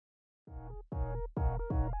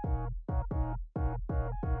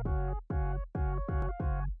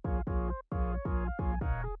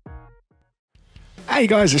Hey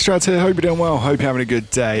guys, it's Strads here. Hope you're doing well. Hope you're having a good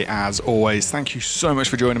day as always. Thank you so much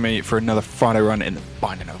for joining me for another Friday run in the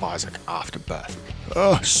Binding of Isaac Afterbirth.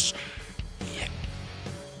 Yeah.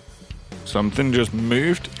 Something just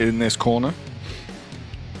moved in this corner.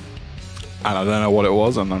 And I don't know what it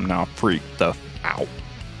was, and I'm now freaked the out.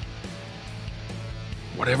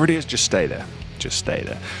 Whatever it is, just stay there. Just stay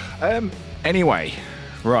there. Anyway,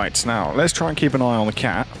 right, now let's try and keep an eye on the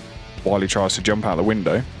cat while he tries to jump out the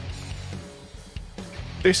window.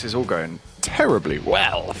 This is all going terribly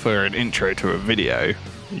well for an intro to a video.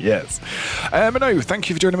 Yes. But no, thank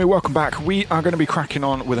you for joining me. Welcome back. We are going to be cracking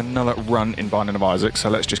on with another run in Binding of Isaac.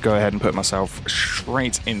 So let's just go ahead and put myself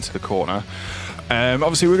straight into the corner.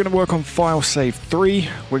 Obviously, we're going to work on file save 3.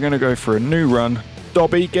 We're going to go for a new run.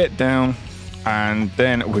 Dobby, get down. And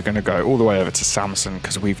then we're going to go all the way over to Samson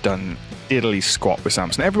because we've done diddly squat with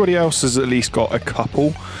Samson. Everybody else has at least got a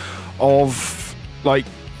couple of, like,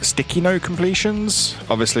 sticky note completions.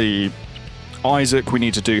 Obviously, Isaac, we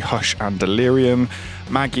need to do Hush and Delirium.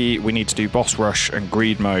 Maggie, we need to do Boss Rush and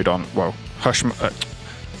Greed mode on, well,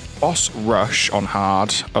 Boss Rush on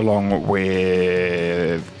hard, along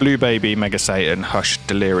with Blue Baby, Mega Satan, Hush,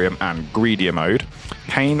 Delirium, and Greedier mode.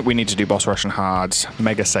 Cain, we need to do Boss Rush and hard,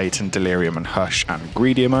 Mega Satan, Delirium, and Hush, and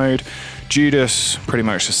Greedier mode. Judas, pretty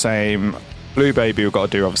much the same. Blue Baby, we've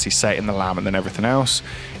got to do obviously Satan the Lamb and then everything else.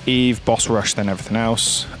 Eve, Boss Rush, then everything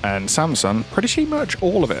else. And Samson, pretty much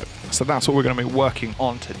all of it. So that's what we're going to be working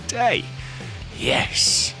on today.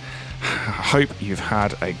 Yes. I hope you've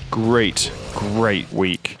had a great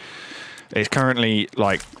week. It's currently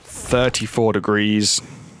like 34 degrees.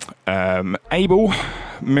 Abel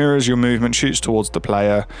mirrors your movement, shoots towards the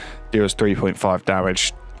player, deals 3.5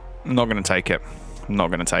 damage. Not going to take it. Not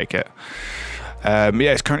going to take it. Yeah,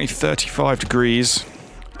 it's currently 35 degrees.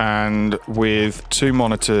 And with 2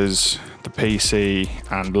 monitors, the PC,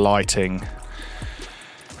 and lighting,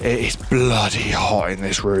 it is bloody hot in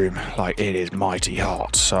this room. Like, it is mighty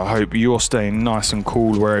hot. So I hope you're staying nice and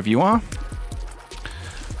cool wherever you are.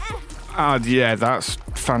 Yeah, that's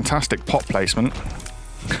fantastic pot placement.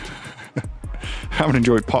 Haven't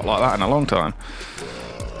enjoyed pot like that in a long time.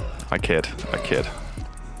 I kid.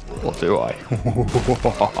 Or do I?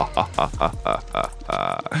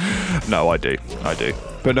 No, I do.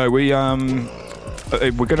 But no, we're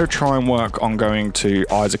going to try and work on going to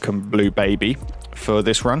Isaac and Blue Baby for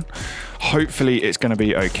this run. Hopefully it's going to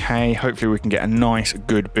be okay. Hopefully we can get a nice,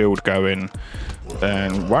 good build going.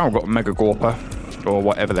 And wow, we've got Mega Gorper, or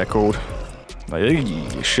whatever they're called. They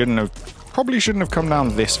probably shouldn't have come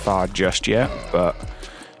down this far just yet, but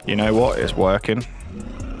you know what? It's working.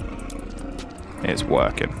 It's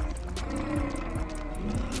working.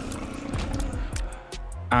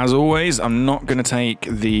 As always, I'm not going to take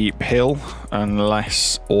the pill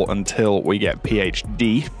unless or until we get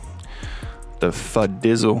PhD. The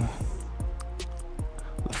Fudizzle.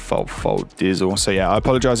 The Fudizzle. So yeah, I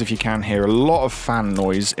apologise if you can hear a lot of fan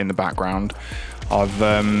noise in the background.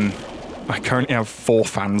 I currently have 4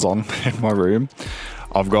 fans on in my room.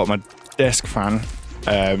 I've got my desk fan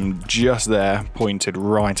just there, pointed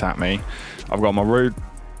right at me. I've got my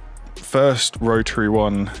first rotary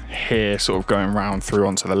one here, sort of going round through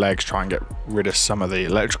onto the legs, try and get rid of some of the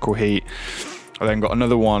electrical heat. I then got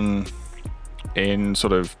another one in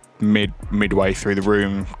sort of midway through the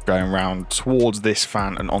room, going round towards this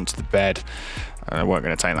fan and onto the bed. I weren't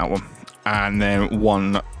going to take that one. And then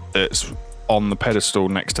one that's on the pedestal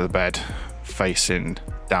next to the bed, facing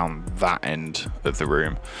down that end of the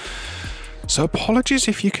room. So apologies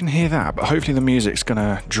if you can hear that, but hopefully the music's going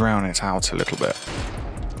to drown it out a little bit.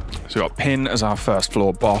 So we've got Pin as our first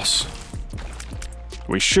floor boss.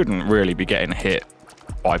 We shouldn't really be getting hit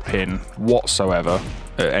by Pin whatsoever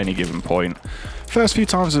at any given point. First few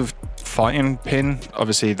times of fighting Pin,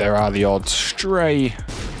 obviously there are the odd stray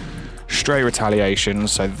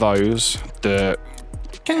retaliations, so those that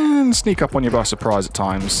can sneak up on you by surprise at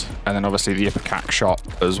times, and then obviously the Ipecac shot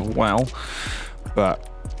as well. But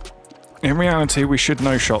in reality, we should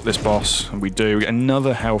no-shot this boss, and we do. We get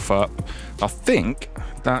another health up. I think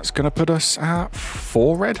that's going to put us at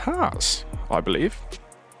 4 red hearts, I believe.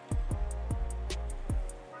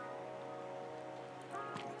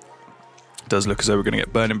 Does look as though we're going to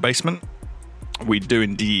get Burning Basement. We do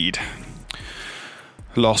indeed.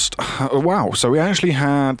 Lost. Wow, so we actually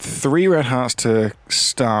had 3 red hearts to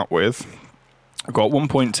start with. I've got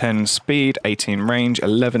 1.10 speed, 18 range,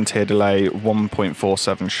 11 tier delay,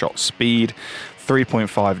 1.47 shot speed,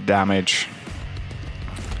 3.5 damage.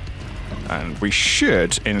 And we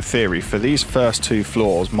should, in theory, for these first 2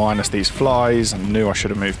 floors, minus these flies, I knew I should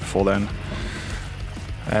have moved before then,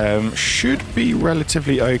 should be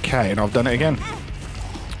relatively okay, and I've done it again.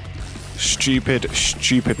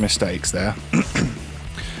 Stupid mistakes there.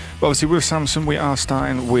 But obviously with Samson we are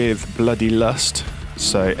starting with Bloody Lust.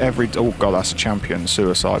 So every... Oh god, that's a champion.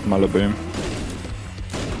 Suicide Mullaboom.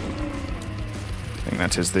 I think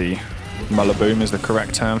that is the... Mullaboom is the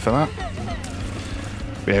correct term for that.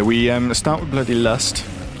 But yeah, we start with Bloody Lust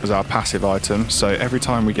as our passive item. So every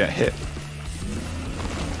time we get hit...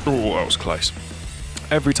 Oh, that was close.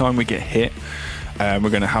 Every time we get hit, we're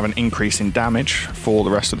going to have an increase in damage for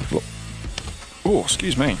the rest of the floor. Oh,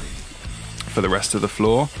 excuse me. For the rest of the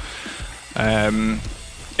floor.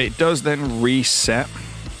 It does then reset.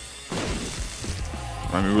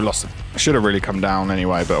 I mean, we lost... I should have really come down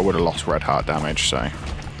anyway, but I would have lost red heart damage, so...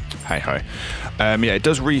 Hey-ho. Yeah, it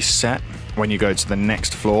does reset when you go to the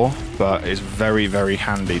next floor, but it's very, very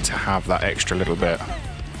handy to have that extra little bit.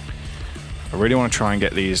 I really want to try and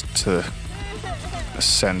get these to the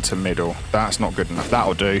center middle. That's not good enough.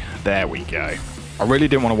 That'll do. There we go. I really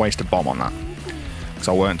didn't want to waste a bomb on that, because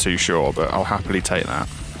I weren't too sure, but I'll happily take that.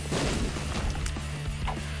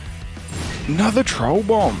 Another troll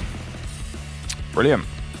bomb. Brilliant.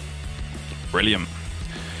 Brilliant.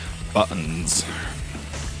 Buttons.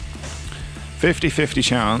 50-50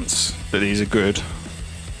 chance that these are good.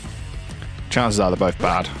 Chances are they're both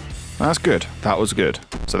bad. That's good. That was good.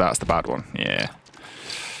 So that's the bad one. Yeah.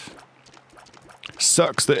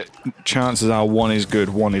 Sucks that chances are one is good,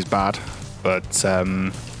 one is bad. But,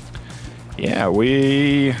 yeah,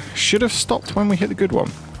 we should have stopped when we hit the good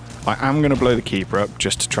one. I am going to blow the keeper up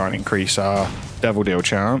just to try and increase our Devil Deal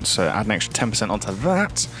chance. So add an extra 10% onto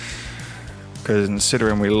that. Because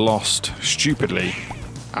considering we lost, stupidly,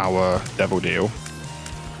 our Devil Deal.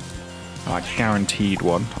 Our guaranteed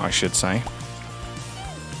one, I should say.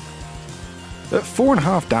 At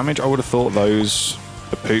 4.5 damage, I would have thought those,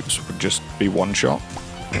 the poops, would just be one shot.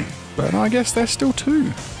 But I guess they're still 2.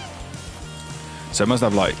 So it must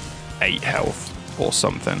have like 8 health or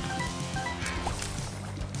something.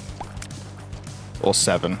 Or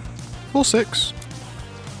 7. Or 6.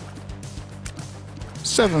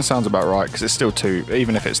 7 sounds about right, because it's still 2.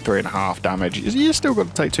 Even if it's 3.5 damage, you still got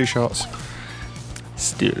to take 2 shots.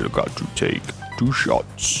 Still got to take 2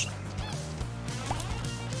 shots.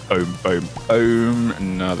 Boom, boom, boom.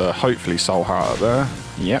 Another, hopefully, soul heart up there.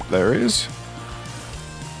 Yep, there is.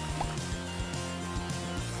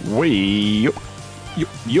 Wee. Yup.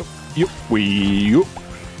 Wee. Yup.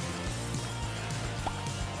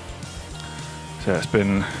 So it's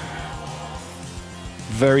been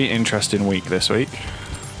very interesting week this week.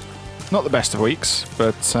 Not the best of weeks,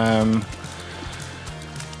 but it's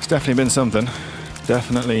definitely been something.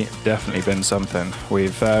 Definitely been something.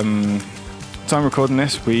 We've time recording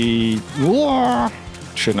this, we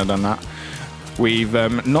shouldn't have done that. We've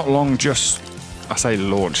not long just, I say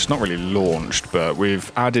launched, it's not really launched, but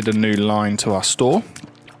we've added a new line to our store.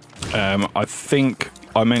 I think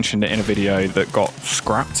I mentioned it in a video that got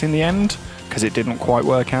scrapped in the end because it didn't quite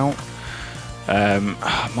work out.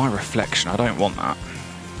 My reflection, I don't want that.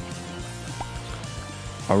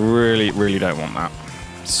 I really don't want that.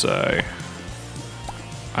 So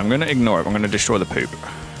I'm going to ignore it. I'm going to destroy the poop.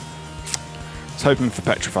 I was hoping for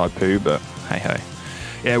petrified poo, but hey ho.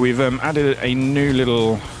 Yeah, we've added a new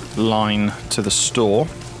little line to the store.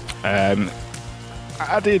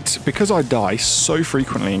 Added, because I die so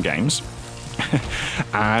frequently in games,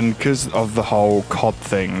 and because of the whole COD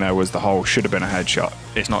thing, there was the whole should have been a headshot.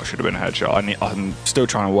 It's not should have been a headshot. I'm still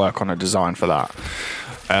trying to work on a design for that.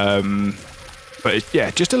 But yeah,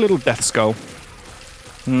 just a little death skull.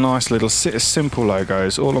 Nice little simple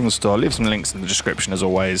logos all on the store. I'll leave some links in the description as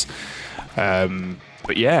always.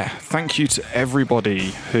 But yeah, thank you to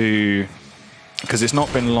everybody who, because it's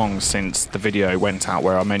not been long since the video went out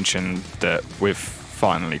where I mentioned that we've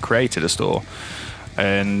finally created a store.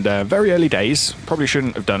 And very early days, probably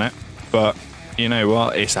shouldn't have done it, but you know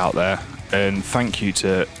what, it's out there. And thank you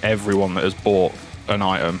to everyone that has bought an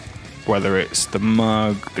item, whether it's the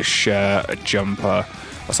mug, the shirt, a jumper.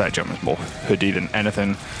 I say a jumper is more hoodie than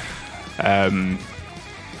anything.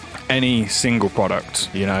 Any single product,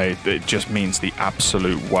 you know, it just means the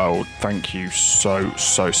absolute world. Thank you so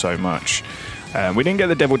much. We didn't get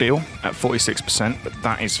the Devil Deal at 46%, but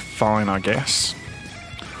that is fine, I guess.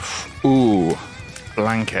 Ooh,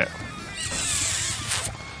 blanket.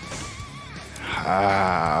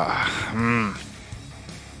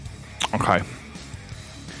 Okay.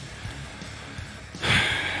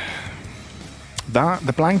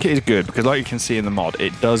 The blanket is good because, like you can see in the mod,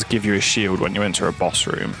 it does give you a shield when you enter a boss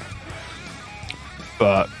room.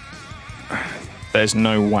 But there's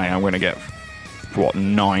no way I'm going to get, what,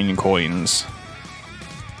 9 coins.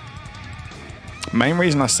 Main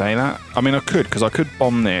reason I say that, I mean I could, because I could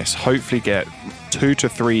bomb this, hopefully get 2 to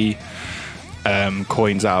 3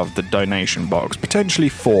 coins out of the donation box. Potentially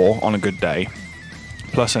 4 on a good day.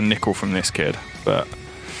 Plus a nickel from this kid. But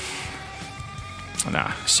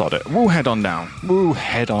nah, sod it. We'll head on down. We'll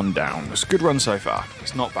head on down. It's a good run so far.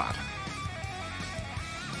 It's not bad.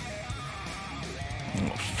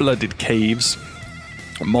 Flooded caves.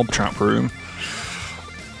 A mob trap room.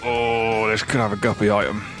 Oh, this could have a guppy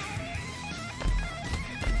item.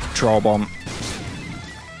 Trial bomb.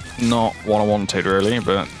 Not what I wanted really,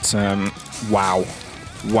 but wow.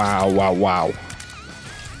 Wow, wow, wow.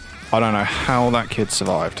 I don't know how that kid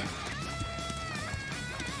survived.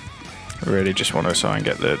 I really just want to try and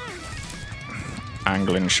get the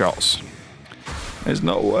angling shots. It's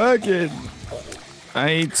not working.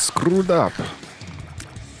 I screwed up.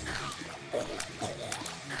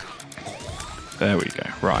 There we go.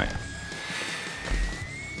 Right.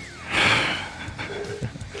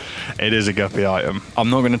 It is a guppy item. I'm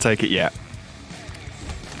not going to take it yet.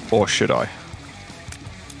 Or should I?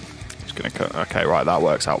 Just going to cut. Okay, right. That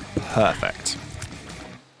works out perfect.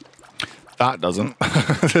 That doesn't.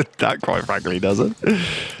 That quite frankly doesn't.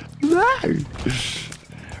 No.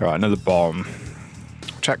 Right, another bomb.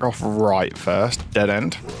 Check off right first. Dead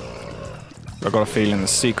end. I've got a feeling the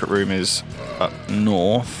secret room is up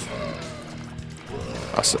north.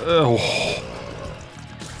 Oh.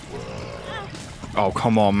 Oh,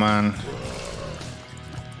 come on, man.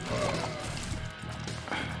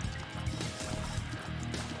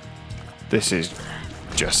 This is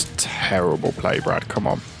just terrible play, Brad. Come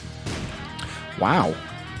on. Wow.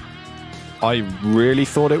 I really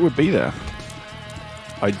thought it would be there.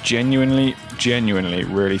 I genuinely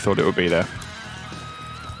really thought it would be there.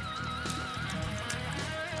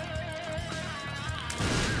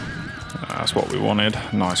 That's what we wanted.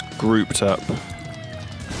 Nice grouped up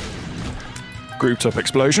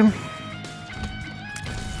explosion.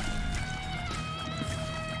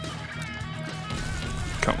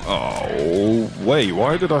 Come. Oh, wait.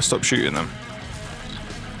 Why did I stop shooting them?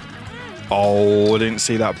 Oh, I didn't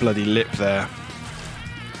see that bloody lip there.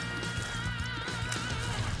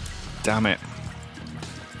 Damn it.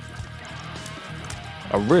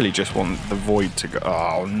 I really just want the void to go.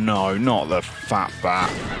 Oh, no, not the fat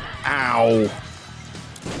bat. Ow.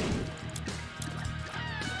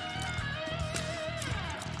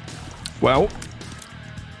 Well,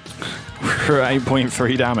 we're at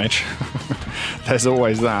 8.3 damage. There's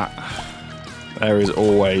always that. There is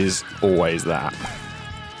always that.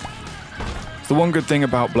 The one good thing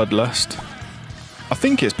about Bloodlust, I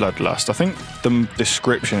think it's Bloodlust. I think the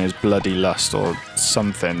description is Bloody Lust or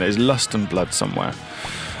something. There's lust and blood somewhere.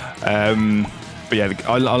 But yeah,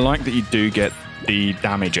 I like that you do get the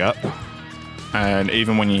damage up, and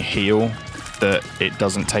even when you heal, that it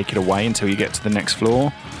doesn't take it away until you get to the next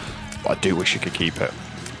floor. But I do wish you could keep it.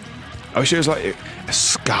 I wish it was like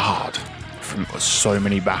scarred from so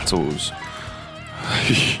many battles.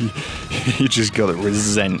 You just got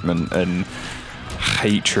resentment and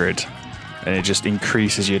hatred, and it just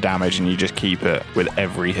increases your damage, and you just keep it with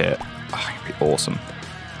every hit. Oh, it'd be awesome.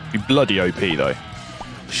 It'd be bloody OP though.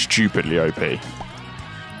 Stupidly OP.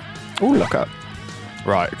 Oh, look up.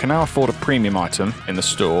 Right, we can now afford a premium item in the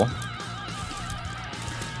store.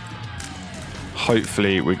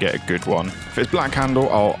 Hopefully we get a good one. If it's Black Handle,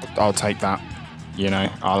 I'll take that. You know,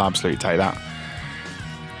 I'll absolutely take that.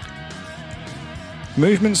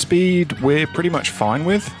 Movement speed we're pretty much fine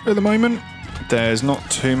with at the moment. There's not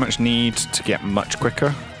too much need to get much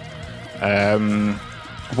quicker.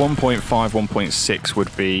 1.5, 1.6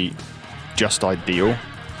 would be just ideal.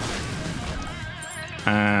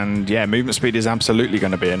 And yeah, movement speed is absolutely going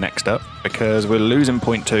to be a next up because we're losing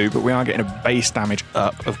 0.2, but we are getting a base damage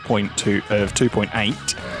up of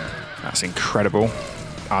 2.8. That's incredible.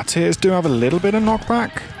 Our tiers do have a little bit of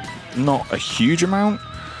knockback, not a huge amount,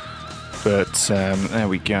 but there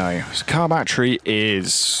we go. So car battery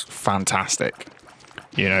is fantastic.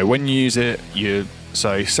 You know, when you use it,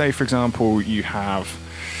 so say for example you have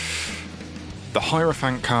the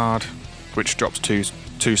Hierophant card, which drops two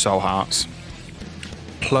soul hearts,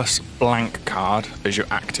 plus blank card as your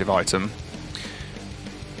active item.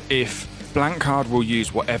 If blank card will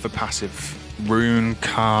use whatever passive rune,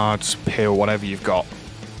 cards, pill, whatever you've got,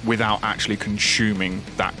 without actually consuming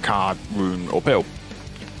that card, rune, or pill.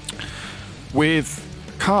 With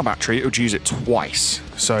car battery, it would use it twice.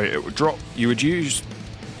 So it would drop, you would use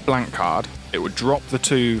blank card, it would drop the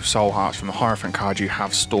 2 soul hearts from the Hierophant card you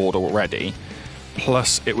have stored already,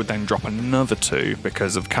 plus it would then drop another 2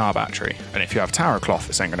 because of car battery. And if you have Tower Cloth,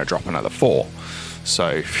 it's then going to drop another 4.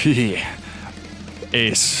 So yeah,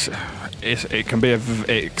 it can be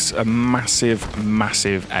it's a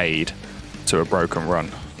massive aid to a broken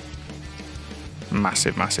run.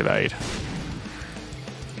 Massive aid.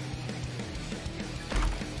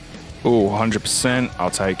 Oh, 100%.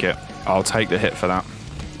 I'll take it. I'll take the hit for that.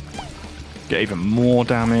 Get even more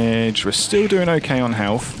damage. We're still doing okay on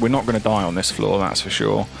health. We're not going to die on this floor, that's for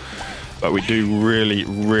sure. But we do really,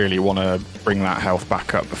 really want to bring that health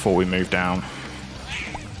back up before we move down.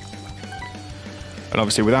 And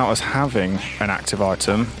obviously, without us having an active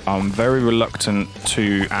item, I'm very reluctant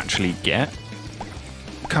to actually get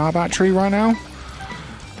car battery right now.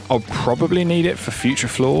 I'll probably need it for future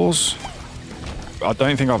floors. I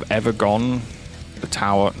don't think I've ever gone the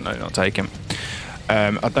tower. No, not taking.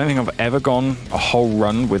 I don't think I've ever gone a whole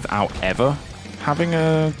run without ever having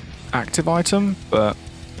a active item, but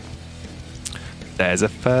there's a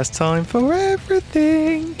first time for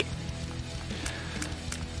everything.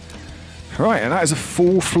 Right, and that is a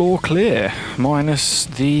full floor clear, minus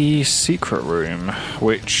the secret room,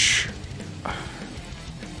 which I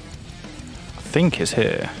think is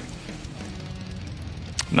here.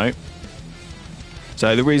 Nope.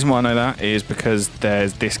 So the reason why I know that is because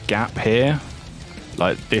there's this gap here.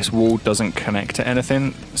 Like, this wall doesn't connect to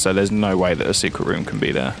anything, so there's no way that a secret room can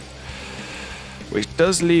be there. Which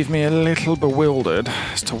does leave me a little bewildered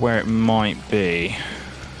as to where it might be.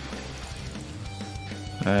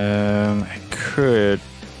 It could...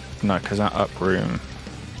 No, because that up room...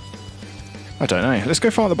 I don't know. Let's go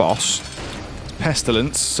find the boss.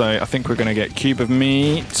 Pestilence, so I think we're going to get Cube of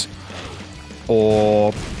Meat,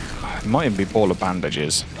 or... It might even be Ball of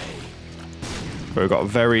Bandages. But we've got a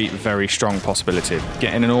very, very strong possibility of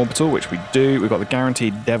getting an orbital, which we do. We've got the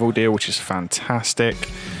guaranteed devil deal, which is fantastic.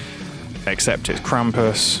 Except it's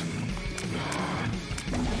Krampus.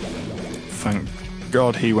 Thank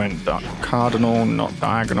God he went cardinal, not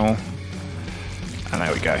diagonal. And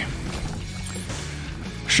there we go.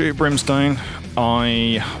 Shoot Brimstone.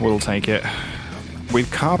 I will take it.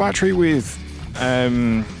 With car battery, with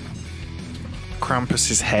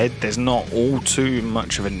Krampus's head, there's not all too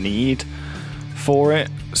much of a need for it,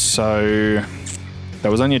 so there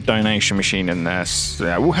was only a donation machine in there, so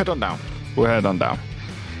yeah, we'll head on down. We'll head on down.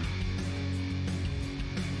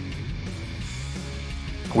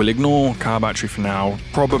 We'll ignore car battery for now.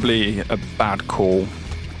 Probably a bad call.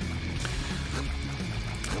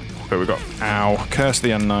 But we've got ow, Curse of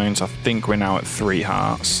the Unknowns. I think we're now at 3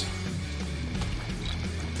 hearts.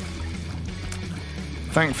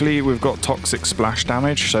 Thankfully, we've got toxic splash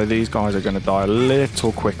damage, so these guys are going to die a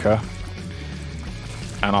little quicker.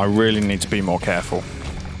 And I really need to be more careful.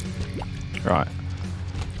 Right.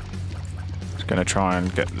 Just going to try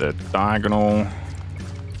and get the diagonal.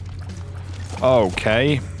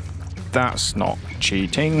 Okay. That's not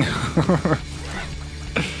cheating.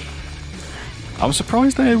 I'm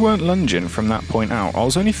surprised they weren't lunging from that point out. I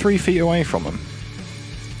was only 3 feet away from them.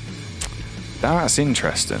 That's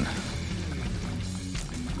interesting.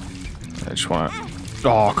 I just want to...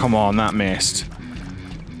 Oh, come on, that missed.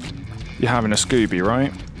 You're having a Scooby,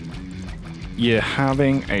 right? You're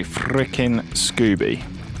having a frickin' Scooby.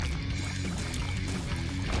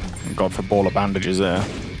 God for Ball of Bandages there.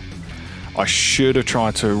 I should have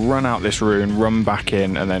tried to run out this rune, run back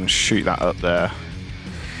in, and then shoot that up there.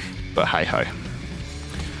 But hey-ho.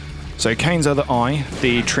 So Kane's other eye,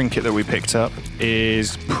 the trinket that we picked up,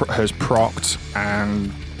 has procced,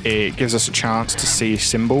 and it gives us a chance to see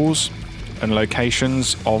symbols and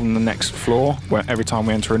locations on the next floor, where every time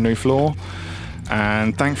we enter a new floor.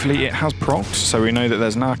 And thankfully it has procced, so we know that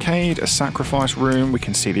there's an arcade, a sacrifice room, we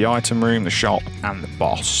can see the item room, the shop, and the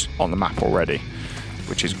boss on the map already,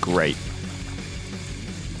 which is great.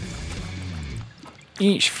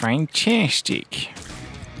 It's fantastic.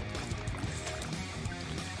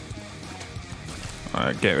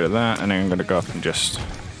 Alright, get rid of that, and then I'm going to go up and just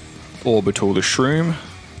orbital the shroom.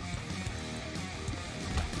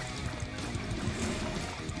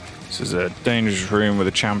 This is a dangerous room with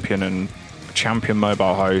a champion and a champion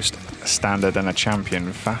mobile host, a standard, and a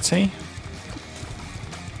champion fatty.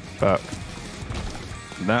 But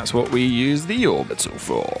that's what we use the orbital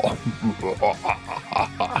for.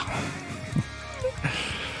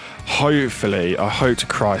 Hopefully, I hope to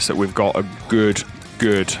Christ that we've got a good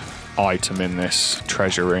item in this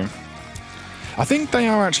treasure room. I think they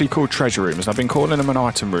are actually called treasure rooms. I've been calling them an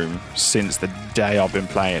item room since the day I've been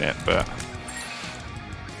playing it, but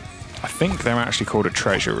I think they're actually called a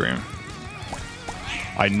treasure room.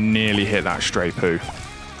 I nearly hit that stray poo.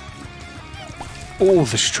 Oh,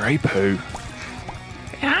 the stray poo.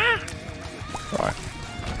 Ah. Right.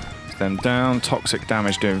 Them down. Toxic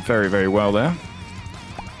damage doing very, very well there.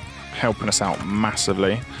 Helping us out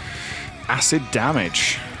massively. Acid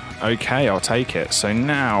damage. Okay, I'll take it. So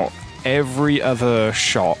now every other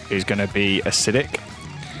shot is going to be acidic,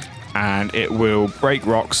 and it will break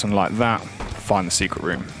rocks and like that find the secret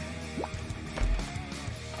room.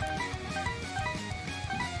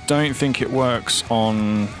 don't think it works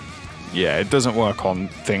on... Yeah, it doesn't work on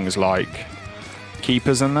things like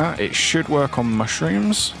keepers and that. It should work on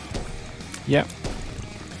mushrooms. Yep.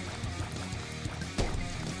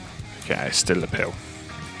 Okay, still a pill.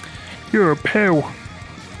 You're a pill.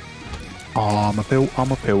 Oh, I'm a pill,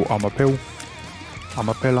 I'm a pill, I'm a pill. I'm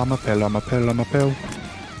a pill, I'm a pill, I'm a pill, I'm a pill.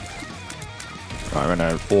 Right, I'm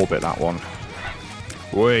going to orbit that one.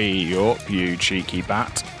 Way up, you cheeky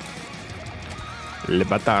bat.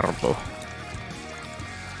 Libertardo.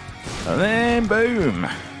 And then boom.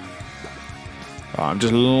 Right, I'm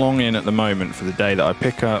just longing at the moment for the day that I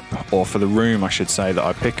pick up, or for the room I should say, that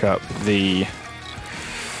I pick up the...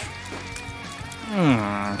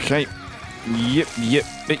 Okay. Yep.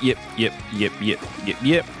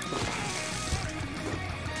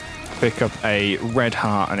 Pick up a red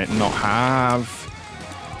heart and it not have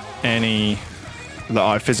any... That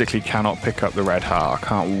I physically cannot pick up the red heart. I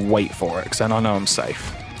can't wait for it, because then I know I'm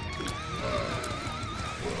safe.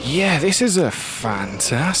 Yeah, this is a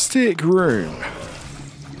fantastic room.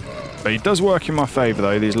 But it does work in my favour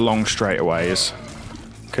though, these long straightaways.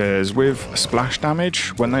 Because with splash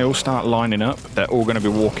damage, when they all start lining up, they're all going to be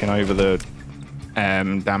walking over the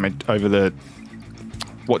damage, over the,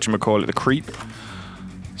 whatchamacallit, the creep.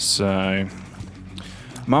 So,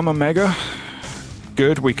 Mama Mega,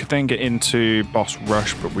 good. We could then get into boss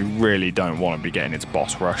rush, but we really don't want to be getting into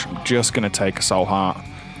boss rush. I'm just going to take a soul heart.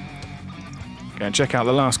 Go and check out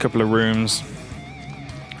the last couple of rooms,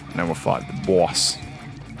 and then we'll fight the boss.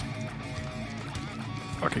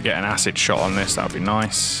 If I could get an acid shot on this, that would be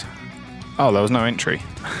nice. Oh, there was no entry.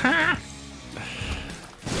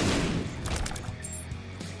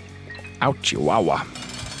 Ouchie wawa.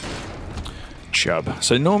 Chub.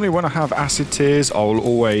 So normally when I have acid tears, I'll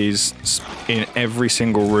always, in every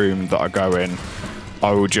single room that I go in,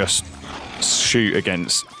 I will just shoot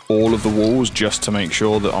against all of the walls just to make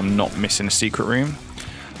sure that I'm not missing a secret room.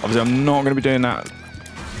 Obviously I'm not going to be doing that.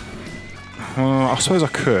 I suppose I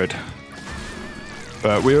could.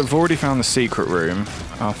 But we have already found the secret room.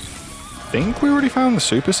 I think we already found the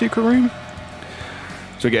super secret room.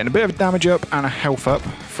 So we're getting a bit of a damage up and a health up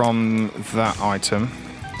from that item.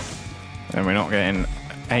 And we're not getting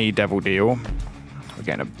a devil deal. We're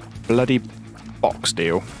getting a bloody box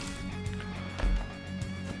deal.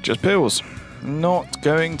 Just pills. Not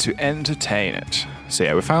going to entertain it. So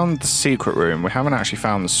yeah, we found the secret room. We haven't actually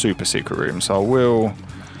found the super secret room, so I will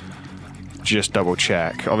just double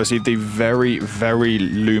check. Obviously the very, very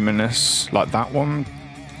luminous, like that one,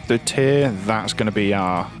 the tier, that's going to be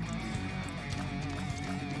our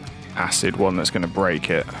acid one that's going to break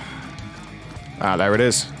it. Ah, there it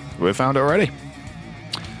is. We found it already.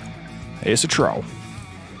 It's a troll.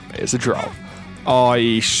 It's a troll.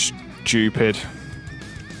 I stupid.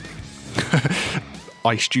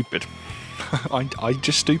 I stupid. I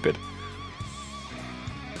just stupid.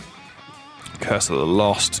 Curse of the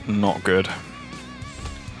Lost, not good.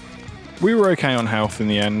 We were okay on health in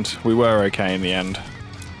the end. We were okay in the end.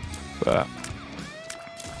 But,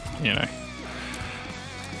 you know.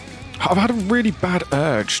 I've had a really bad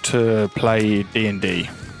urge to play D&D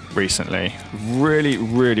recently. Really,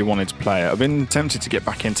 really wanted to play it. I've been tempted to get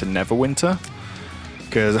back into Neverwinter,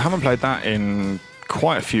 because I haven't played that in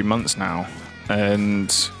quite a few months now. And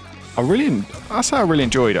I say I really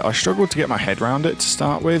enjoyed it. I struggled to get my head around it to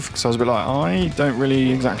start with, because I was a bit like, I don't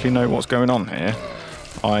really exactly know what's going on here.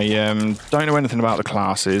 I don't know anything about the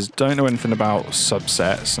classes, don't know anything about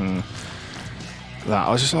subsets and that.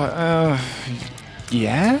 I was just like,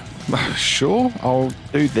 yeah, sure, I'll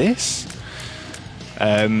do this.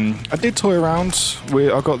 I did toy around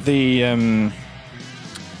with, I got the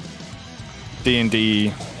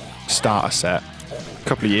D&D starter set a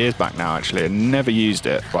couple of years back now, actually. I never used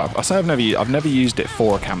it. Well, I say I've never used it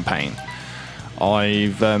for a campaign.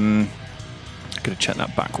 I've gotta check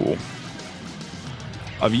that back wall.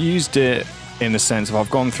 I've used it in the sense of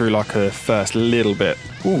I've gone through like a first little bit.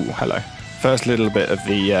 Ooh, hello. First little bit of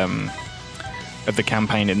the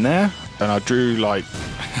campaign in there, and I drew like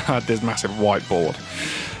this massive whiteboard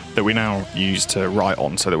that we now use to write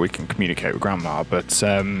on so that we can communicate with Grandma. But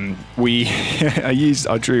I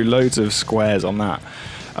drew loads of squares on that,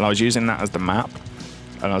 and I was using that as the map.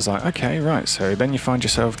 And I was like, okay, right. So then you find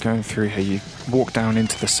yourself going through here. You walk down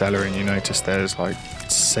into the cellar and you notice there's like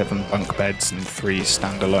 7 bunk beds and 3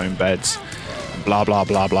 standalone beds. And blah blah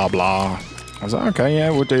blah blah blah. I was like, okay,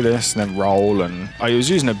 yeah, we'll do this, and then roll. And I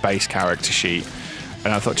was using a base character sheet,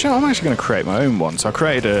 and I thought, I'm actually going to create my own one. So I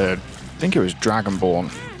created I think it was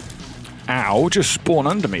Dragonborn. Ow, just spawn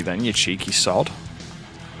under me then, you cheeky sod.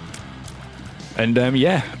 And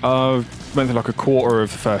yeah, went through like a quarter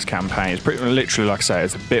of the first campaign. It's pretty literally, like I say,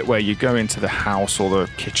 it's a bit where you go into the house or the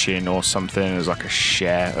kitchen or something. There's like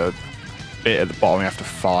a bit at the bottom you have to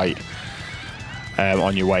fight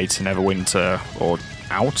on your way to Neverwinter, or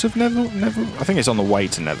out of Never. I think it's on the way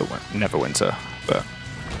to Neverwinter, but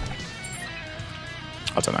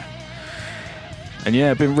I don't know. And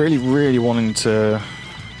yeah, I've been really wanting to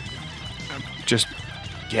just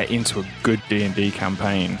get into a good D&D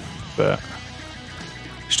campaign, but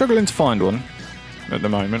struggling to find one at the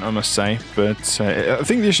moment, I must say. But I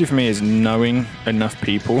think the issue for me is knowing enough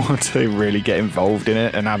people to really get involved in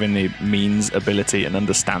it and having the means, ability, and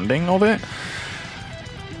understanding of it.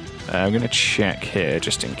 I'm going to check here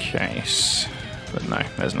just in case. But no,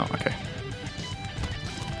 there's not. Okay.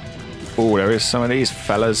 Oh, there is some of these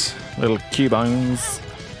fellas. Little cubines.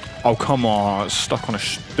 Oh, come on. It's stuck on a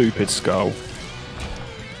stupid skull.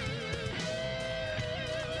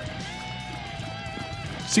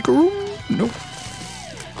 Secret room? Nope.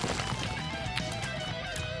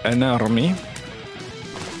 An army.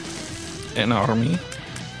 An army.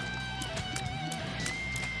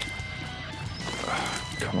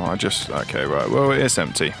 Come on, okay, right. Well, it's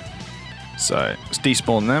empty. So, let's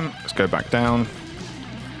despawn them. Let's go back down.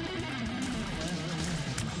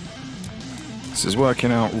 This is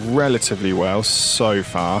working out relatively well so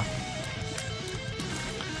far.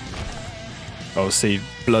 Obviously,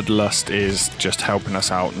 Bloodlust is just helping us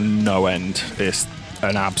out no end. It's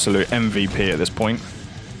an absolute MVP at this point.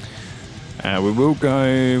 We'll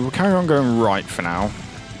carry on going right for now,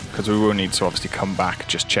 because we will need to obviously come back,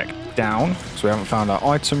 just check down. So we haven't found our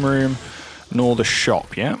item room, nor the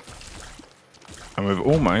shop yet. And we've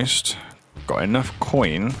almost got enough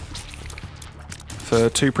coin for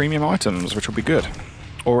 2 premium items, which will be good.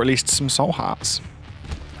 Or at least some soul hearts.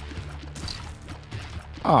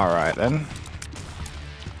 Alright then.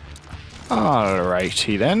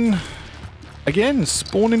 Alrighty then. Again,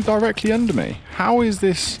 spawning directly under me. How is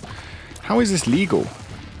this legal?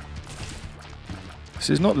 This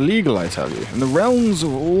is not legal, I tell you. In the realms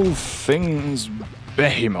of all things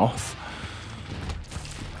Behemoth,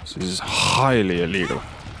 this is highly illegal.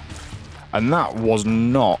 And that was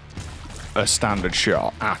not a standard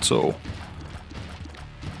shot at all.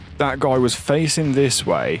 That guy was facing this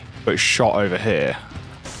way, but shot over here.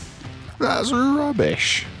 That's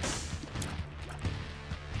rubbish.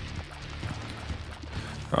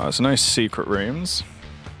 Right, so no secret rooms.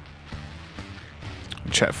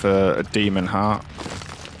 Check for a demon heart.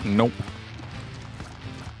 Nope.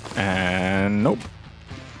 And nope.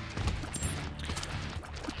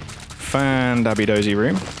 Fan-dabby-dozy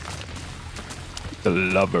room. The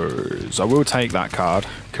Lovers. I will take that card,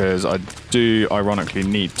 because I do ironically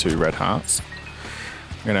need 2 red hearts.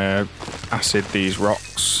 I'm going to acid these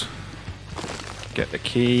rocks. Get the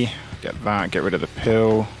key. Get that. Get rid of the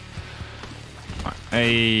pill. Right.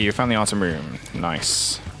 Hey, you found the item room.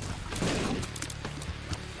 Nice.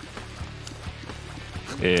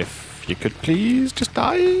 If you could please just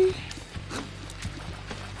die. If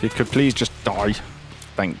you could please just die.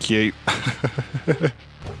 Thank you.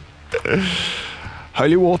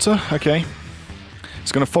 Holy water, okay.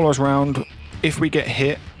 It's going to follow us around. If we get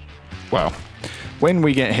hit, well, when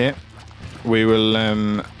we get hit, we will,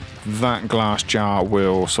 that glass jar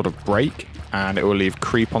will sort of break and it will leave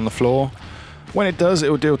creep on the floor. When it does, it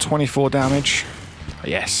will deal 24 damage.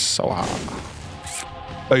 Yes, so hard.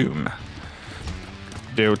 Boom.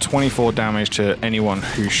 Deal 24 damage to anyone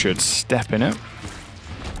who should step in it.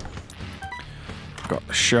 Got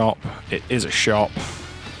the shop. It is a shop.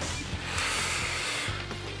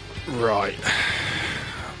 Right.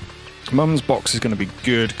 Mum's box is going to be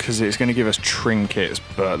good because it's going to give us trinkets,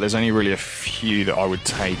 but there's only really a few that I would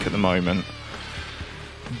take at the moment.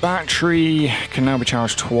 Battery can now be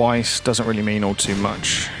charged twice. Doesn't really mean all too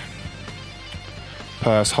much.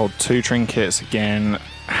 Purse, hold 2 trinkets. Again,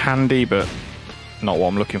 handy, but not what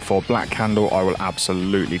I'm looking for. Black candle, I will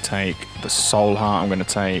absolutely take. The soul heart, I'm going to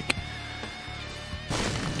take.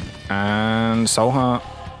 And soul heart,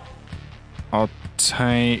 I'll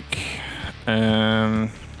take.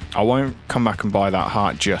 I won't come back and buy that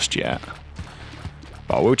heart just yet,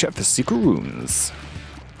 but I will check for secret rooms.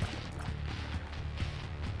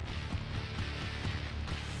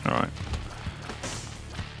 Alright.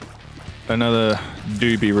 Another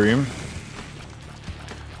doobie room.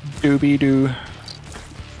 Doobie doo.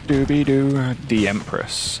 Doobie doo. The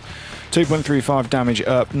Empress. 2.35 damage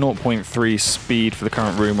up, 0.3 speed for the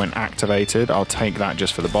current room when activated. I'll take that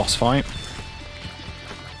just for the boss fight.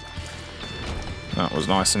 That was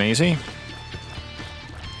nice and easy.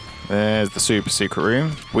 There's the super secret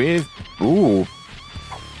room with... Ooh.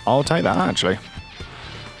 I'll take that, actually.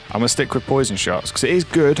 I'm going to stick with poison shots because it is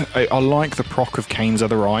good. I like the proc of Kane's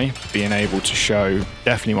other eye, being able to show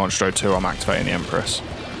definitely Monstro 2. I'm activating the Empress.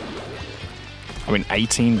 I mean,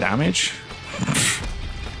 18 damage?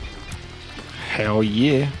 Hell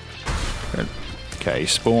yeah. Okay,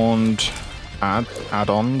 spawned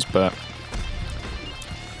add-ons, but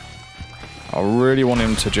I really want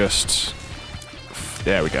him to just...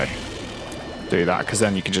 There we go. Do that, because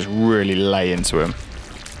then you can just really lay into him.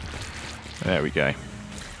 There we go.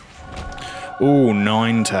 Ooh,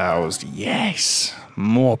 Ninetales. Yes.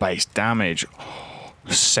 More base damage.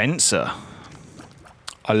 Sensor.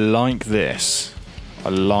 I like this. I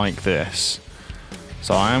like this.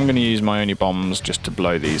 So I am going to use my only bombs just to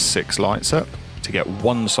blow these 6 lights up to get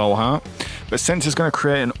 1 soul heart. But Sensor's going to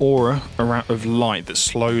create an aura of light that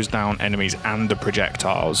slows down enemies and the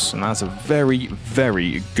projectiles. And that's a very,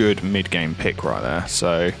 very good mid-game pick right there.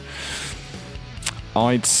 So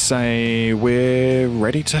I'd say we're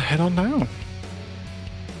ready to head on down.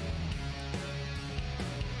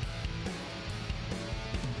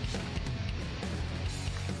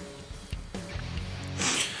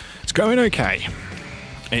 It's going okay.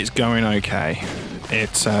 It's going okay.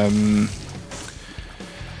 It's I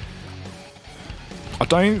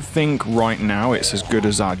don't think right now it's as good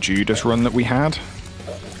as our Judas run that we had.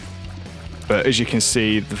 But as you can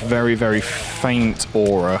see, the very, very faint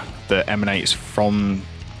aura that emanates from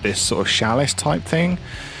this sort of chalice type thing,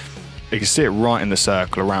 you can see it right in the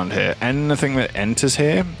circle around here. Anything that enters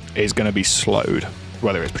here is going to be slowed.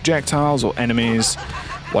 Whether it's projectiles or enemies,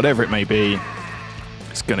 whatever it may be,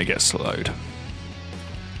 it's going to get slowed.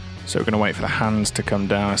 So we're going to wait for the hands to come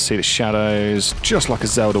down. See the shadows, just like a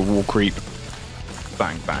Zelda wall creep.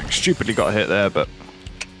 Bang, bang. Stupidly got a hit there, but,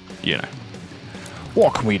 you know.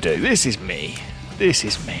 What can we do? This is me. This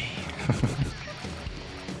is me.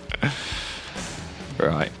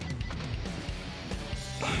 Right.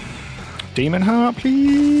 Demon Heart,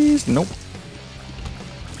 please. Nope.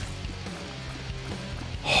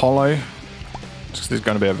 Hollow. This is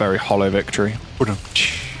going to be a very hollow victory.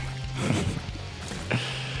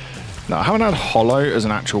 No, I haven't had Hollow as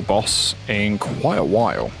an actual boss in quite a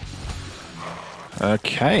while.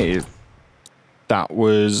 Okay. That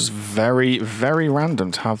was very, very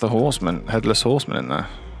random to have the Horseman, Headless Horseman in there.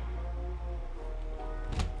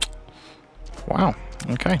 Wow.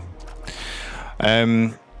 Okay.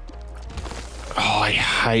 Oh, I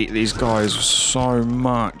hate these guys so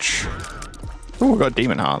much. Oh, we got a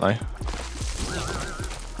Demon Heart though.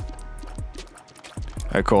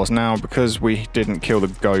 Of course, now because we didn't kill the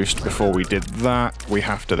ghost before we did that, we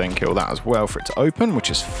have to then kill that as well for it to open,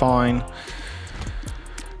 which is fine.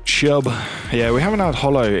 Chub. Yeah, we haven't had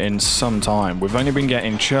Hollow in some time. We've only been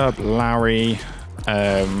getting Chub, Larry,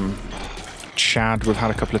 Chad we've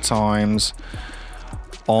had a couple of times.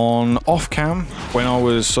 On off-cam, when I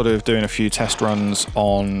was sort of doing a few test runs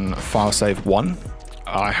on Filesave 1,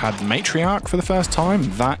 I had Matriarch for the first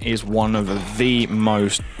time. That is one of the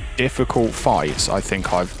most difficult fights I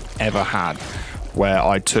think I've ever had, where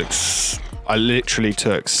I literally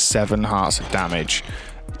took 7 hearts of damage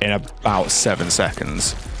in about 7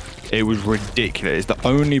 seconds. It was ridiculous. It's the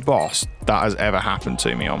only boss that has ever happened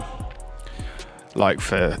to me on. Like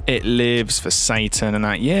for It Lives, for Satan and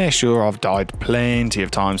that, yeah, sure, I've died plenty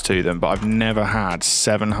of times to them, but I've never had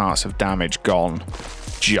 7 hearts of damage gone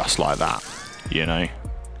just like that, you know?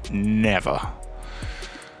 Never.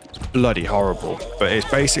 It's bloody horrible. But it's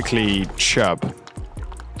basically Chub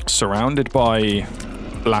surrounded by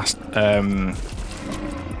blast, not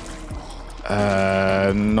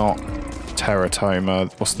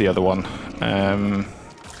Teratoma, what's the other one?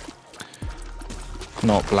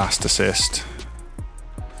 Not Blast Assist.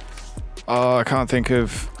 Oh, I can't think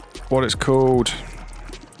of what it's called.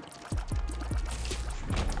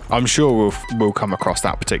 I'm sure we'll come across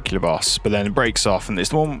that particular boss, but then it breaks off, and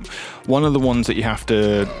it's one of the ones that you have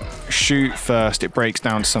to shoot first. It breaks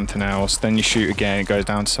down to something else, then you shoot again, it goes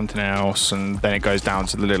down to something else, and then it goes down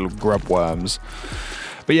to the little grub worms.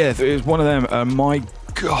 But yeah, it was one of them. My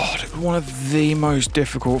God, it was one of the most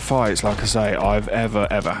difficult fights, like I say, I've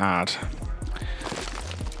ever had.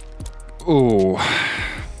 Ooh.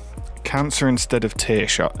 Cancer instead of tear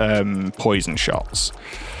shot, poison shots.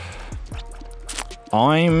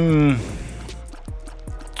 I'm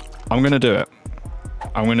gonna do it.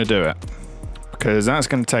 I'm gonna do it because that's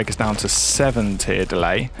going to take us down to 7 tier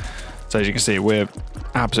delay. So as you can see, we're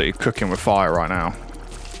absolutely cooking with fire right now.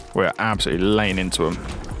 We're absolutely laying into them.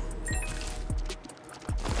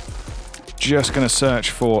 Just gonna search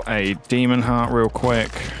for a Demon Heart real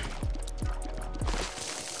quick.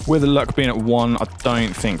 With the luck being at 1, I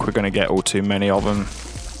don't think we're going to get all too many of them.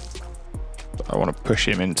 But I want to push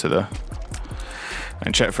him into the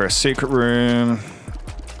And check for a secret room.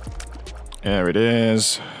 There it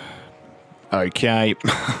is. Okay.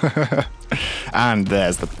 And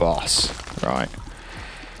there's the boss. Right.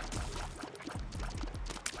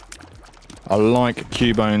 I like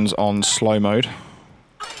Cubones on slow mode.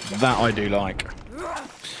 That I do like.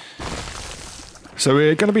 So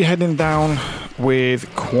we're going to be heading down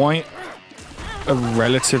with quite a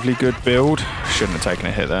relatively good build. Shouldn't have taken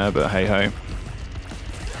a hit there, but hey ho.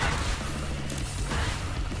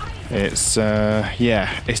 It's,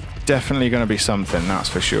 yeah, it's definitely going to be something, that's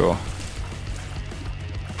for sure.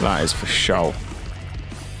 That is for sure.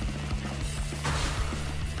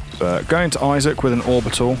 But going to Isaac with an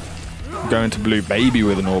orbital, going to Blue Baby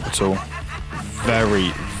with an orbital,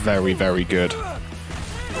 very, very, very good. I'm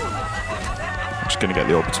just going to get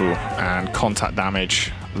the orbital and contact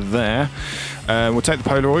damage there. We'll take the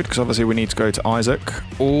Polaroid because obviously we need to go to Isaac.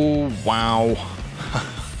 Oh, wow.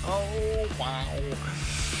 Oh, wow.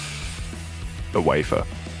 The wafer.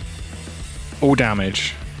 All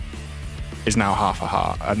damage is now half a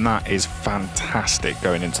heart, and that is fantastic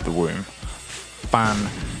going into the womb.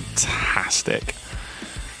 Fantastic.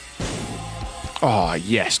 Oh,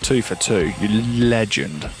 yes, 2 for 2. You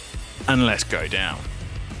legend. And let's go down.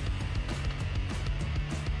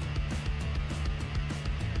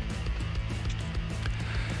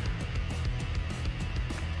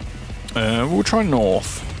 We'll try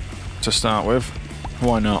north to start with.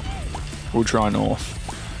 Why not? We'll try north.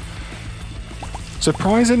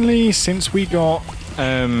 Surprisingly, since we got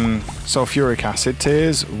sulfuric acid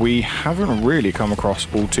tiers, we haven't really come across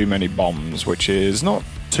all too many bombs, which is not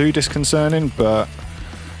too disconcerting, but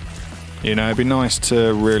you know, it'd be nice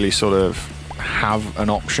to really sort of have an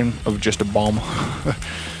option of just a bomb.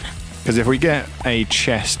 Because if we get a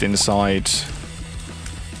chest inside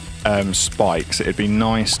spikes, it'd be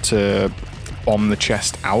nice to bomb the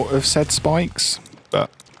chest out of said spikes, but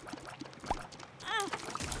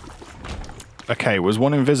okay, was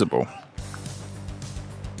one invisible?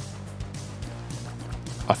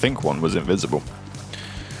 I think one was invisible.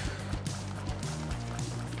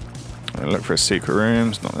 I'm gonna look for a secret room,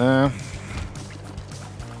 it's not there.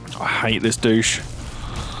 I hate this douche.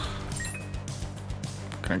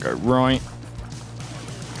 Gonna go right.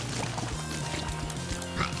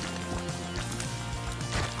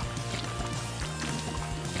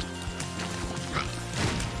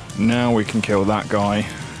 Now we can kill that guy,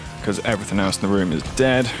 because everything else in the room is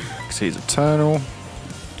dead, because he's eternal.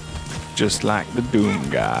 Just like the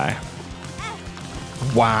Doom guy.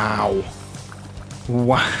 Wow.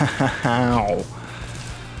 Wow.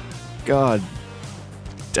 God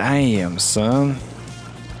damn, son.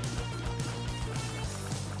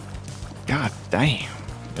 God damn.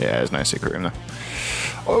 Yeah, there's no secret room there.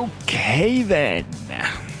 Okay then.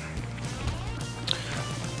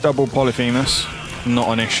 Double Polyphemus. Not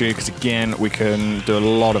an issue, because again, we can do a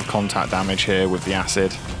lot of contact damage here with the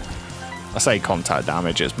acid. I say contact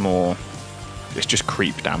damage, it's more... it's just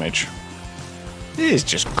creep damage. It is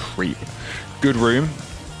just creep. Good room.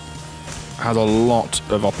 Has a lot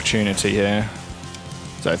of opportunity here.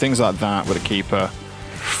 So things like that with a keeper.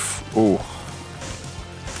 Ooh.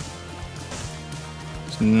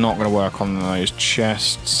 It's not going to work on those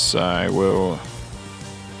chests, so we'll...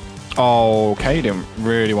 oh, okay, didn't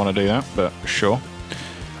really want to do that, but sure.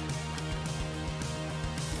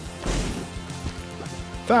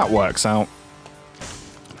 That works out.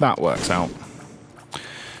 That works out.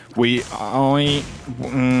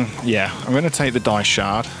 Yeah, I'm going to take the dice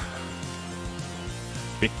shard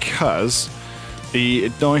because the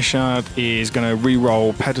dice shard is going to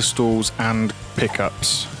re-roll pedestals and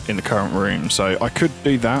pickups in the current room. So I could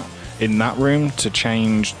do that in that room to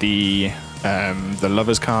change the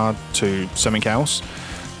lover's card to something else,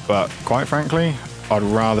 but quite frankly, I'd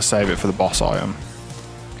rather save it for the boss item.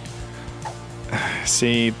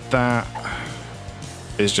 See, that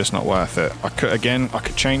is just not worth it. I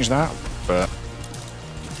could change that, but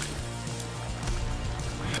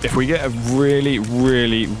if we get a really,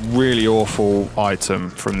 really, really awful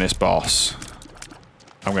item from this boss,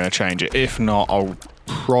 I'm going to change it. If not, I'll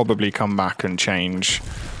probably come back and change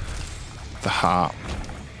the heart.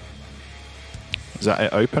 Is that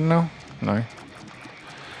it open now? No.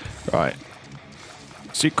 Right.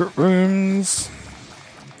 Secret rooms.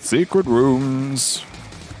 Secret rooms.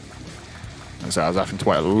 So I was having to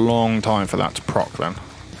wait a long time for that to proc then.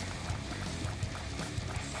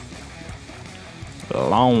 A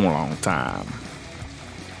long, long time.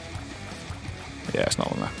 Yeah, it's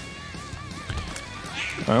not on there.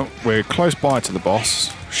 Well, we're close by to the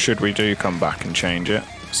boss, should we do come back and change it.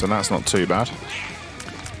 So that's not too bad.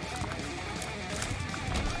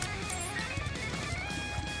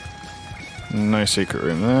 No secret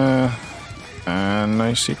room there. And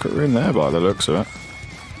no secret room there by the looks of it.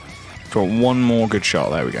 Got one more good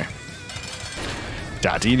shot. There we go.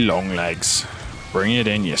 Daddy Longlegs. Bring it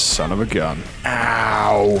in, you son of a gun.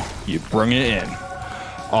 Ow! You brung it in.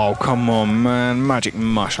 Oh, come on, man. Magic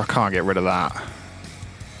Mush. I can't get rid of that.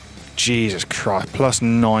 Jesus Christ. Plus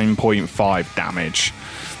 9.5 damage.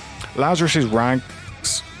 Lazarus's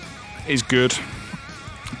Rags is good.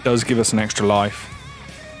 Does give us an extra life.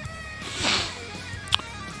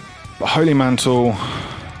 But Holy Mantle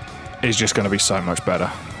is just going to be so much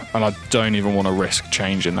better. And I don't even want to risk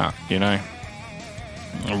changing that, you know?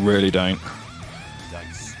 I really don't.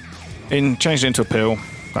 Changed it into a pill,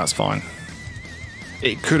 that's fine.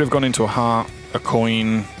 It could have gone into a heart, a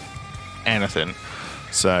coin, anything.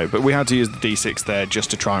 So, but we had to use the D6 there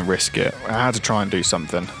just to try and risk it. I had to try and do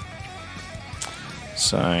something.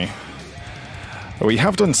 So, we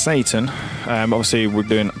have done Satan. Obviously, we're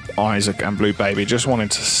doing Isaac and Blue Baby. Just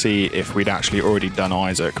wanted to see if we'd actually already done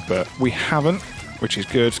Isaac, but we haven't, which is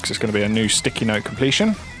good because it's going to be a new sticky note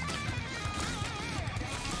completion.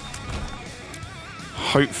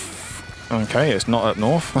 Okay, it's not up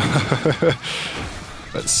north.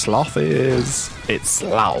 But Sloth is. It's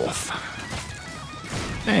Sloth.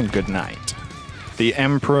 And good night. The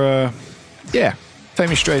Emperor. Yeah, take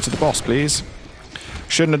me straight to the boss, please.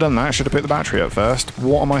 Shouldn't have done that. Should have put the battery up first.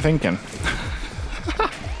 What am I thinking?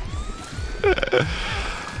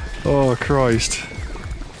 Oh, Christ.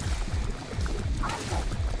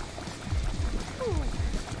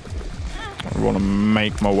 I want to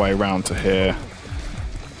make my way round to here.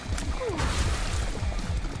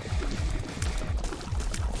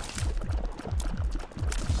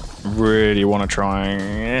 Really want to try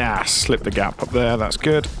and slip the gap up there. That's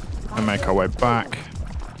good. And make our way back.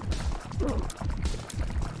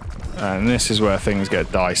 And this is where things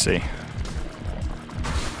get dicey.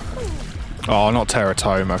 Oh, not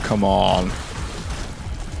Teratoma. Come on.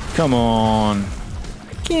 Come on.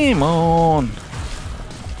 Come on.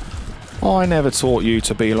 I never taught you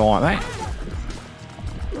to be like that.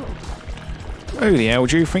 Who the hell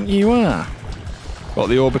do you think you are? Got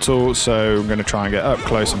the orbital, so I'm going to try and get up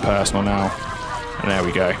close and personal now. And there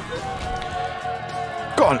we go.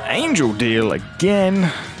 Got an angel deal again.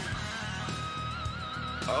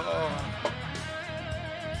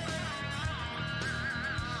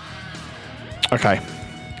 Okay.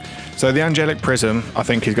 So the Angelic Prism, I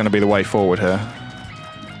think, is going to be the way forward here.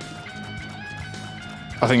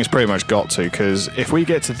 I think it's pretty much got to, because if we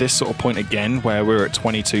get to this sort of point again, where we're at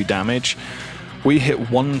 22 damage, we hit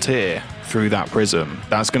one tier through that prism.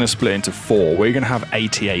 That's going to split into 4. We're going to have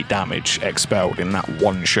 88 damage expelled in that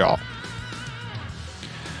one shot.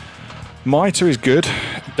 Mitre is good.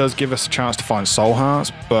 It does give us a chance to find soul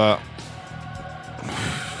hearts, but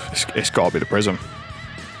it's got to be the prism.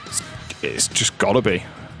 It's just got to be.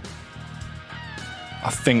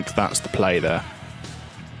 I think that's the play there.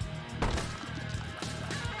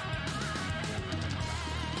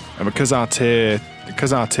 And because our tier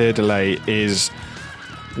delay is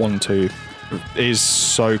is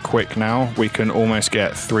so quick now, we can almost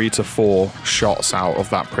get 3 to 4 shots out of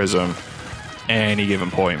that prism any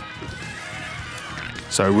given point.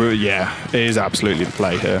 So yeah, it is absolutely the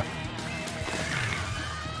play here.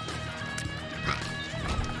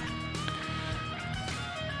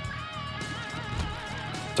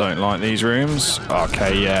 Don't like these rooms.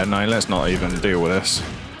 Okay, yeah, no, let's not even deal with this.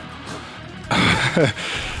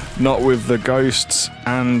 Not with the ghosts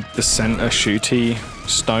and the center shooty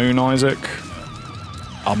stone Isaac.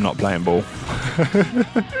 I'm not playing ball.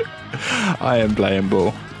 I am playing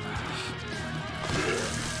ball.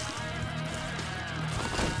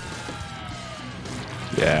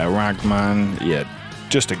 Yeah, Ragman. Yeah,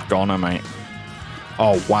 just a goner, mate.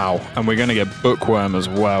 Oh, wow. And we're going to get Bookworm as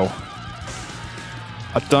well.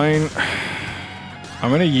 I'm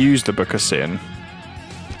going to use the Book of Sin.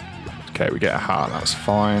 Okay, we get a heart, that's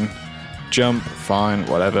fine. Jump, fine,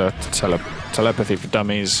 whatever. Telepathy for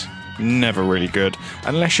dummies, never really good.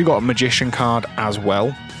 Unless you got a Magician card as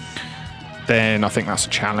well, then I think that's a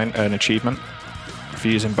challenge, an achievement for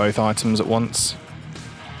using both items at once.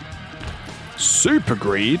 Super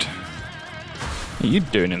Greed? What are you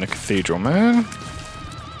doing in the cathedral, man?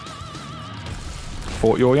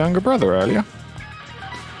 Fought your younger brother earlier.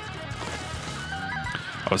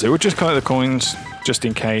 Obviously, we'll just collect the coins, just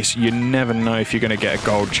in case. You never know if you're going to get a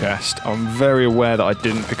gold chest. I'm very aware that I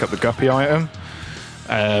didn't pick up the Guppy item,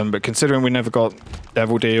 but considering we never got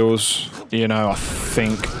Devil Deals, you know, I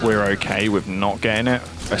think we're okay with not getting it,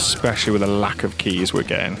 especially with the lack of keys we're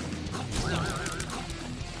getting.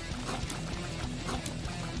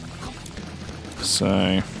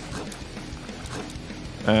 So,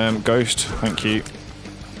 Ghost, thank you.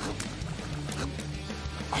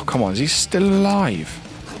 Oh, come on, is he still alive?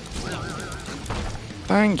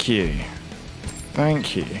 Thank you.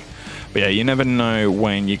 Thank you. But yeah, you never know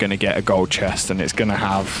when you're going to get a gold chest and it's going to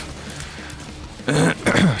have...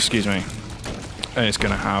 excuse me. And it's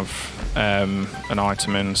going to have an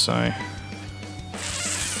item in, so...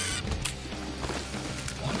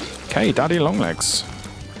 Okay, Daddy Longlegs.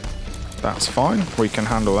 That's fine. We can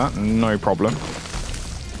handle that, no problem.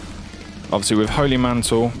 Obviously, with Holy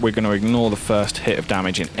Mantle, we're going to ignore the first hit of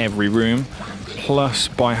damage in every room. Plus,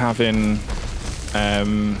 by having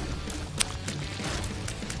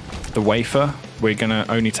the Wafer, we're going to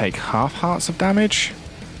only take half hearts of damage,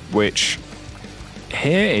 which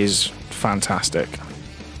here is fantastic.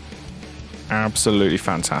 Absolutely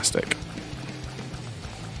fantastic.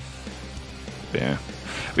 Yeah.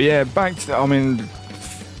 But yeah, back to, I mean,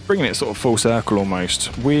 bringing it sort of full circle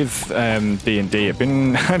almost, with D&D, I've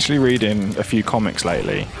been actually reading a few comics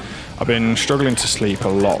lately. I've been struggling to sleep a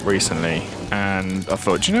lot recently, and I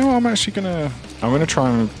thought, you know what, I'm gonna try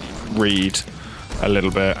and read a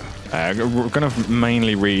little bit. We're gonna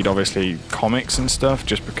mainly read, obviously, comics and stuff,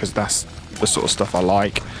 just because that's the sort of stuff I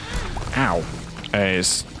like. Ow.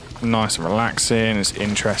 It's nice and relaxing, it's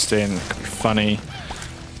interesting, it can be funny,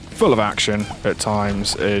 full of action at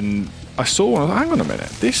times, and I saw, hang on a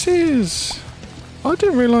minute, I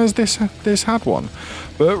didn't realise this had one.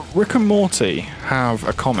 But Rick and Morty have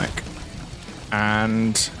a comic,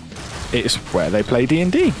 and it's where they play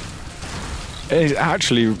D&D. It's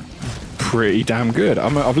actually pretty damn good.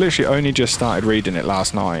 I've literally only just started reading it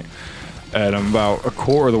last night, and I'm about a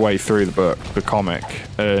quarter of the way through the comic,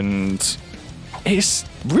 and it's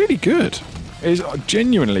really good. It's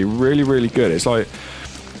genuinely really, really good. It's like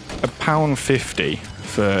 £1.50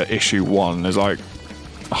 for issue 1. There's like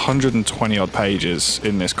 120 odd pages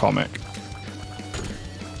in this comic.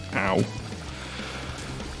 Ow.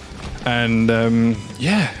 And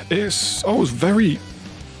yeah, I was very,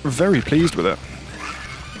 very pleased with it.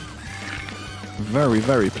 Very,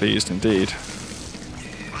 very pleased indeed.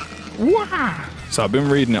 Wow. So I've been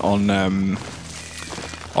reading it on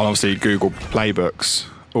obviously Google Playbooks.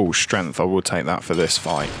 Oh, strength, I will take that for this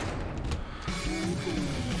fight.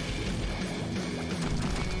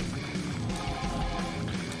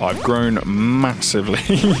 I've grown massively.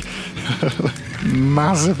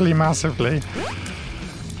 Massively.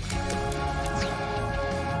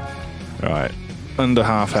 Right, under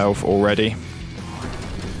half health already.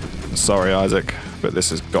 Sorry, Isaac, but this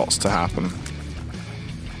has got to happen.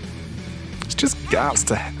 It's just got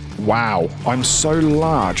to... Wow, I'm so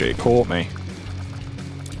large it caught me.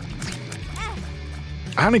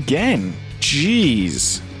 And again,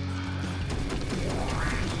 jeez.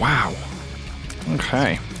 Wow.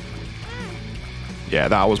 Okay. Yeah,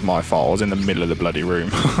 that was my fault. I was in the middle of the bloody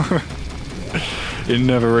room. You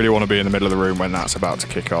never really want to be in the middle of the room when that's about to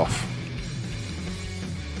kick off.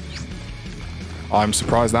 I'm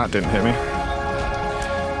surprised that didn't hit me.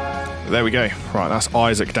 There we go. Right, that's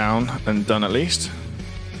Isaac down and done at least.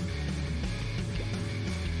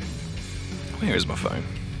 Where is my phone?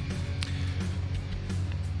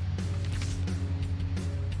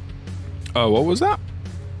 Oh, what was that?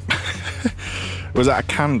 Was that a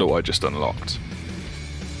candle I just unlocked?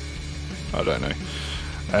 I don't know.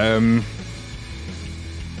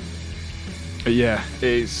 But yeah,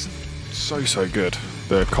 it's so good,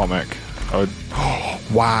 the comic.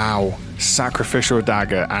 Wow. Sacrificial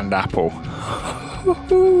dagger and apple.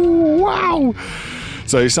 Wow.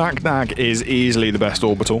 So Sac Dag is easily the best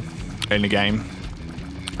orbital in the game.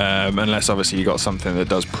 Unless obviously you got something that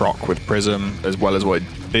does proc with Prism, as well as what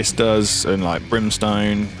this does, and like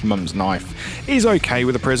Brimstone. Mum's Knife is okay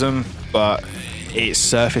with a Prism, but its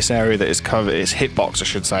surface area that is covered, its hitbox I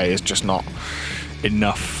should say, is just not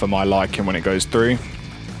enough for my liking when it goes through.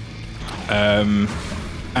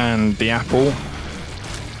 And the apple,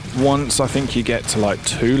 once I think you get to like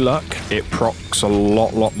 2 luck, it procs a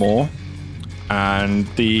lot more. And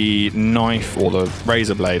the knife, or the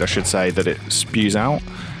razor blade I should say, that it spews out,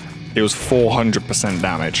 it was 400%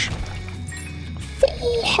 damage.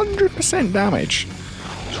 400% damage.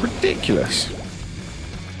 It's ridiculous.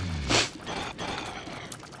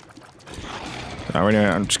 So anyway,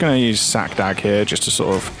 I'm just going to use Sac Dag here just to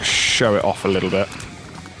sort of show it off a little bit.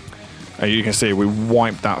 As you can see, we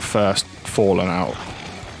wiped that first fallen out.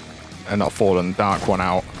 And not fallen, dark one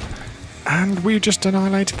out. And we just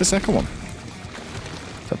annihilated the second one.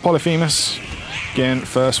 So Polyphemus, again,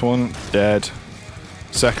 first one, dead.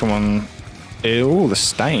 Second one, oh, the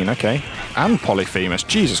stain, okay. And Polyphemus,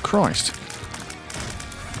 Jesus Christ.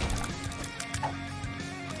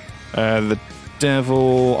 The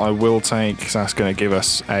Devil I will take, because that's going to give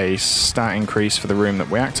us a stat increase for the room that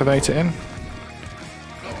we activate it in.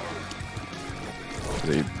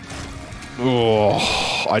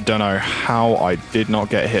 Oh, I don't know how I did not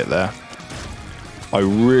get hit there. I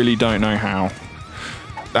really don't know how.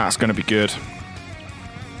 That's going to be good.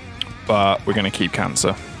 But we're going to keep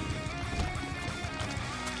Cancer.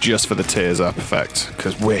 Just for the tears up effect,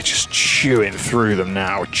 because we're just chewing through them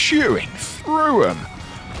now. Chewing through them.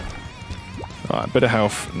 Alright, bit of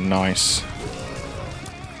health. Nice.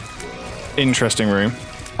 Interesting room,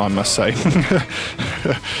 I must say.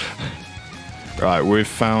 Right, we've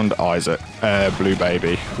found Isaac. Blue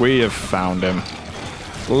Baby. We have found him.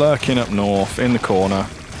 Lurking up north in the corner.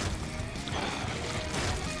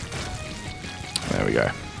 There we go.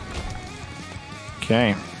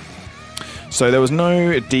 Okay. So there was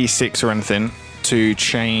no D6 or anything to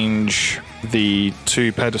change the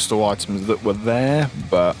 2 pedestal items that were there,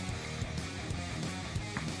 but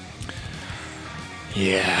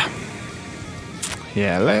yeah,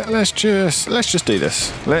 let's just do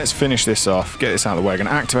this. Let's finish this off, get this out of the way. Going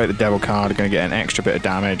to activate the Devil card, going to get an extra bit of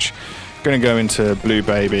damage. Going to go into Blue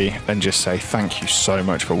Baby and just say thank you so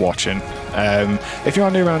much for watching. If you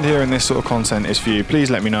are new around here and this sort of content is for you,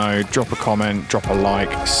 please let me know. Drop a comment, drop a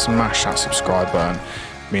like, smash that subscribe button.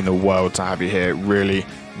 It'd mean the world to have you here. It really,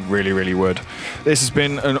 really, really would. This has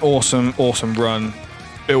been an awesome, awesome run.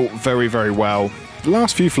 Built very, very well. The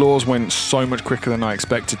last few floors went so much quicker than I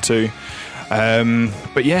expected to.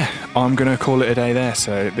 But yeah, I'm going to call it a day there.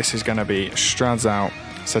 So this is going to be Strads out.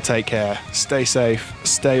 So take care, stay safe,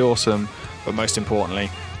 stay awesome, but most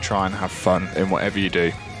importantly, try and have fun in whatever you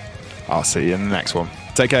do. I'll see you in the next one.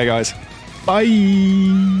 Take care, guys.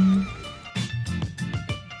 Bye.